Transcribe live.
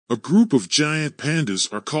A group of giant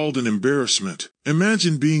pandas are called an embarrassment.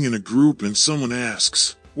 Imagine being in a group and someone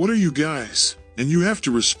asks, "What are you guys?" And you have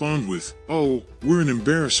to respond with, "Oh, we're an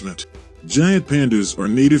embarrassment." Giant pandas are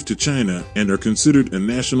native to China and are considered a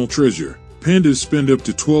national treasure. Pandas spend up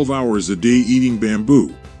to 12 hours a day eating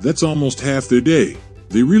bamboo. That's almost half their day.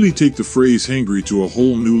 They really take the phrase hangry to a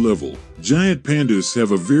whole new level. Giant pandas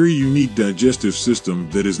have a very unique digestive system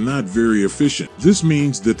that is not very efficient. This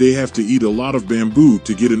means that they have to eat a lot of bamboo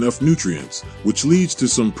to get enough nutrients, which leads to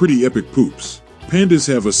some pretty epic poops. Pandas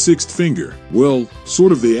have a sixth finger. Well,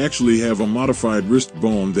 sort of. They actually have a modified wrist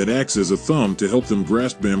bone that acts as a thumb to help them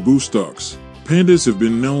grasp bamboo stalks. Pandas have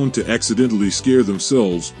been known to accidentally scare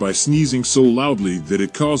themselves by sneezing so loudly that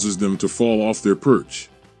it causes them to fall off their perch.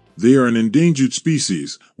 They are an endangered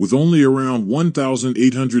species, with only around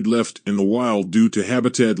 1,800 left in the wild due to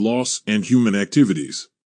habitat loss and human activities.